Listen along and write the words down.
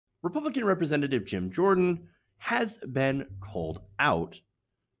Republican Representative Jim Jordan has been called out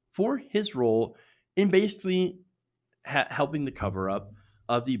for his role in basically helping the cover up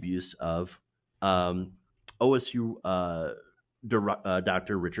of the abuse of um, OSU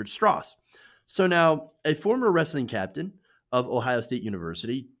Dr. Richard Strauss. So now, a former wrestling captain of Ohio State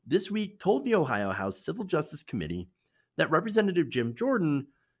University this week told the Ohio House Civil Justice Committee that Representative Jim Jordan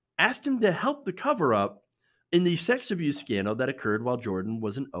asked him to help the cover up in the sex abuse scandal that occurred while Jordan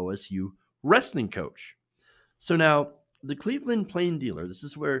was an OSU wrestling coach. So now, the Cleveland Plain Dealer, this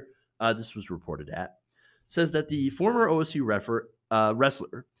is where this was reported at, says that the former OSU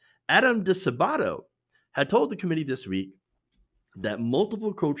wrestler, Adam DeSabato, had told the committee this week that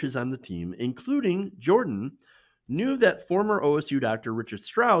multiple coaches on the team, including Jordan, knew that former OSU Dr. Richard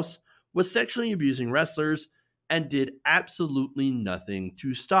Strauss was sexually abusing wrestlers and did absolutely nothing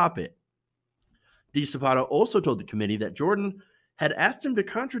to stop it. DeSabato also told the committee that Jordan had asked him to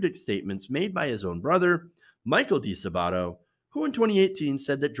contradict statements made by his own brother, Michael DeSabato, who in 2018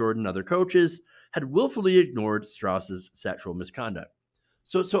 said that Jordan and other coaches had willfully ignored Strauss's sexual misconduct.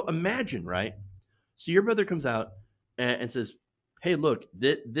 So imagine, right? So your brother comes out and says, hey, look,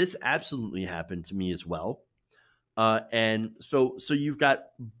 this absolutely happened to me as well. And so you've got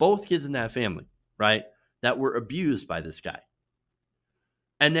both kids in that family, right, that were abused by this guy.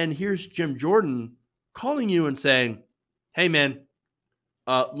 And then here's Jim Jordan calling you and saying, hey, man,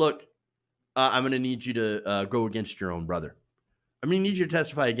 look, I'm going to need you to go against your own brother. I'm going to need you to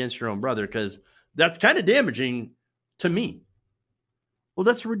testify against your own brother because that's kind of damaging to me. Well,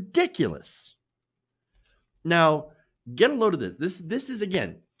 that's ridiculous. Now, get a load of this. This is,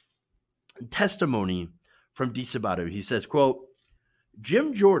 again, testimony from DeSabato. He says, quote,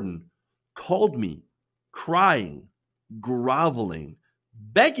 Jim Jordan called me crying, groveling,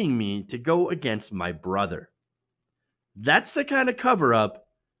 begging me to go against my brother. That's the kind of cover-up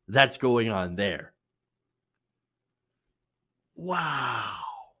that's going on there. Wow.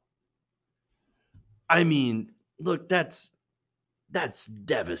 I mean, look, that's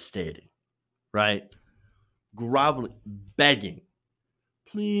devastating, right? Groveling, begging,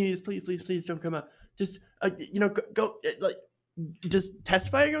 please don't come out. Just go like just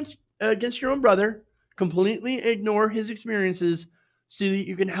testify against your own brother. Completely ignore his experiences so that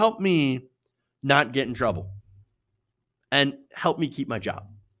you can help me not get in trouble and help me keep my job.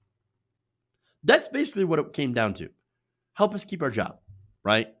 That's basically what it came down to. Help us keep our job,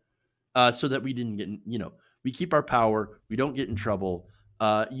 right? So that we didn't get, we keep our power. We don't get in trouble.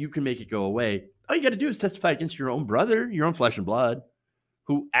 You can make it go away. All you got to do is testify against your own brother, your own flesh and blood,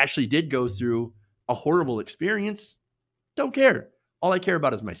 who actually did go through a horrible experience. Don't care. All I care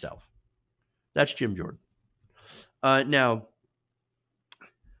about is myself. That's Jim Jordan. Now,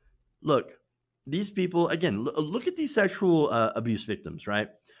 look, these people, again, look at these sexual abuse victims, right?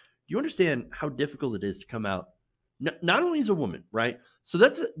 Do you understand how difficult it is to come out? Not only as a woman, right? So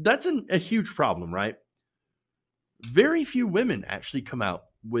that's a huge problem, right? Very few women actually come out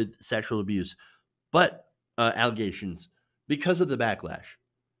with sexual abuse, but allegations because of the backlash.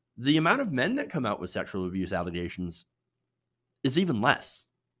 The amount of men that come out with sexual abuse allegations is even less.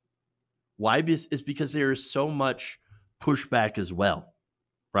 Why? It's because there is so much pushback as well,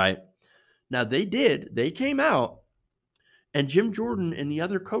 right? Now they came out, and Jim Jordan and the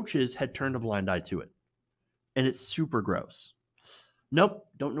other coaches had turned a blind eye to it. And it's super gross. Nope,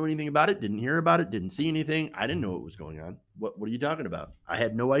 don't know anything about it, didn't hear about it, didn't see anything. I didn't know what was going on. What are you talking about? I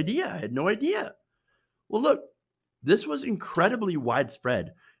had no idea. Well, look, this was incredibly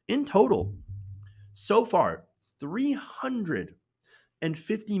widespread. In total, so far,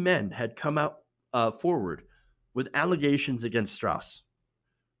 350 men had come out forward with allegations against Strauss.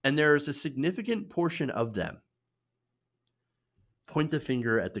 And there is a significant portion of them point the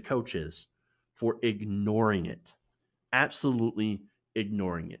finger at the coaches for ignoring it. Absolutely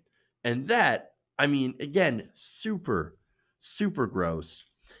ignoring it. And that, I mean, again, super, super gross.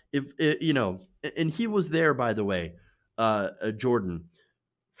 And he was there, by the way, Jordan,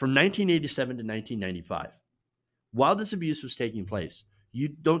 from 1987 to 1995. While this abuse was taking place, you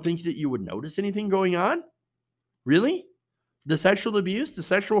don't think that you would notice anything going on? Really? The sexual abuse, the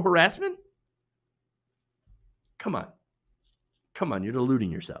sexual harassment? Come on, you're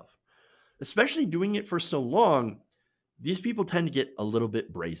deluding yourself. Especially doing it for so long, these people tend to get a little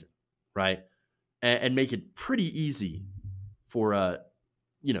bit brazen, right? And make it pretty easy for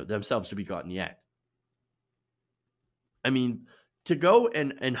themselves to be caught in the act. I mean, to go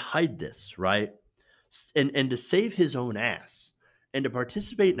and hide this, right? And to save his own ass and to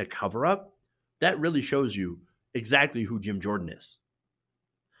participate in a cover-up, that really shows you exactly who Jim Jordan is.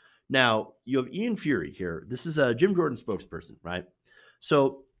 Now, you have Ian Fury here. This is a Jim Jordan spokesperson, right?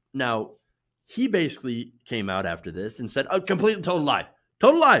 So Now, he basically came out after this and said, "A complete total lie.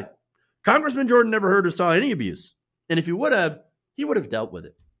 Total lie. Congressman Jordan never heard or saw any abuse. And if he would have, he would have dealt with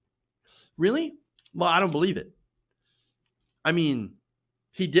it." Really? Well, I don't believe it. I mean,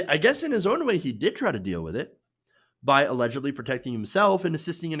 he did, I guess in his own way, he did try to deal with it by allegedly protecting himself and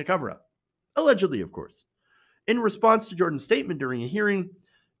assisting in a cover-up. Allegedly, of course. In response to Jordan's statement during a hearing,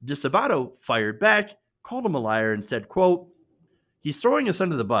 DeSabato fired back, called him a liar, and said, quote, "He's throwing us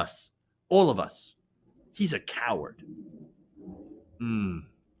under the bus. All of us. He's a coward." And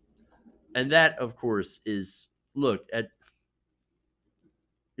that, of course, is, look, if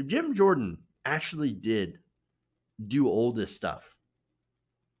Jim Jordan actually did do all this stuff,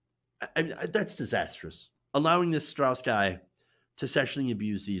 that's disastrous. Allowing this Strauss guy to sexually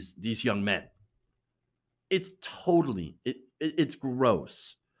abuse these young men. It's totally, it's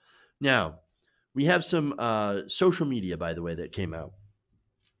gross. Now, we have some social media, by the way, that came out.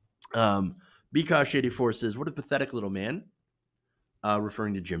 Bkosh84 says, "What a pathetic little man,"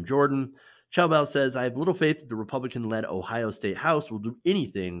 referring to Jim Jordan. Chalbell says, "I have little faith that the Republican-led Ohio State House will do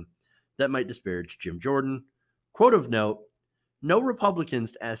anything that might disparage Jim Jordan." Quote of note, no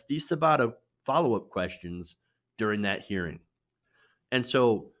Republicans asked DeSabato follow-up questions during that hearing. And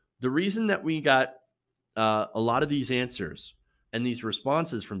so the reason that we got a lot of these answers and these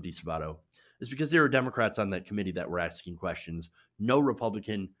responses from DeSabato is because there were Democrats on that committee that were asking questions. No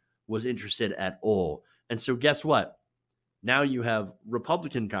Republican was interested at all. And so guess what? Now you have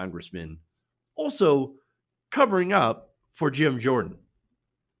Republican congressmen also covering up for Jim Jordan.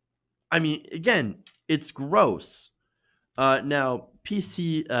 I mean, again, it's gross. Now,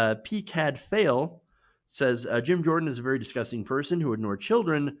 PCAD Fail says, "Jim Jordan is a very disgusting person who ignored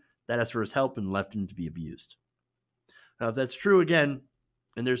children that asked for his help and left him to be abused." Now, if that's true, again,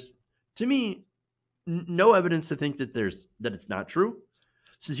 and there's, to me, no evidence to think that it's not true,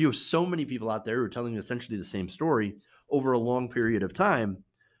 since you have so many people out there who are telling essentially the same story over a long period of time.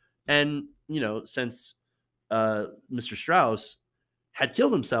 And, since Mr. Strauss had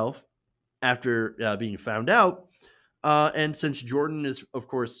killed himself after being found out, and since Jordan is, of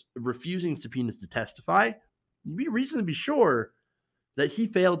course, refusing subpoenas to testify, you'd be reason to be sure that he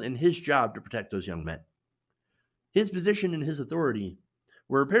failed in his job to protect those young men. His position and his authority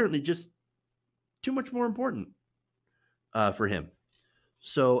were apparently just too much more important for him.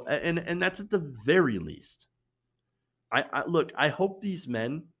 So, and that's at the very least. I hope these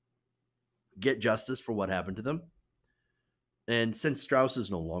men get justice for what happened to them. And since Strauss is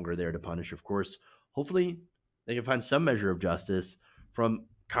no longer there to punish, of course, hopefully they can find some measure of justice from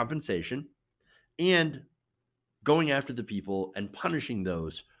compensation and going after the people and punishing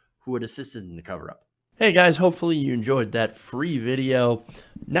those who had assisted in the cover-up. Hey guys, hopefully you enjoyed that free video.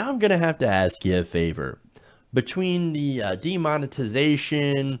 Now I'm going to have to ask you a favor. Between the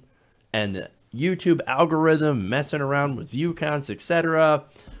demonetization and the YouTube algorithm messing around with view counts, etc.,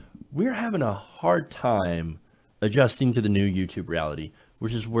 we're having a hard time adjusting to the new YouTube reality,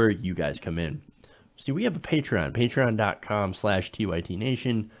 which is where you guys come in. See, we have a Patreon,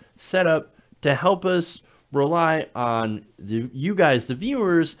 patreon.com/TYTNation, set up to help us rely on you guys, the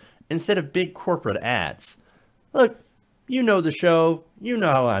viewers, instead of big corporate ads. Look, you know the show. You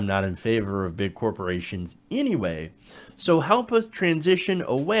know I'm not in favor of big corporations anyway. So help us transition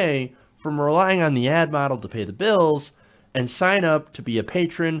away from relying on the ad model to pay the bills and sign up to be a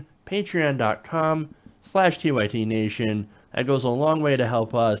patron, patreon.com/TYTNation. That goes a long way to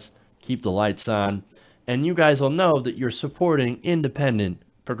help us keep the lights on. And you guys will know that you're supporting independent,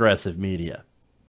 progressive media.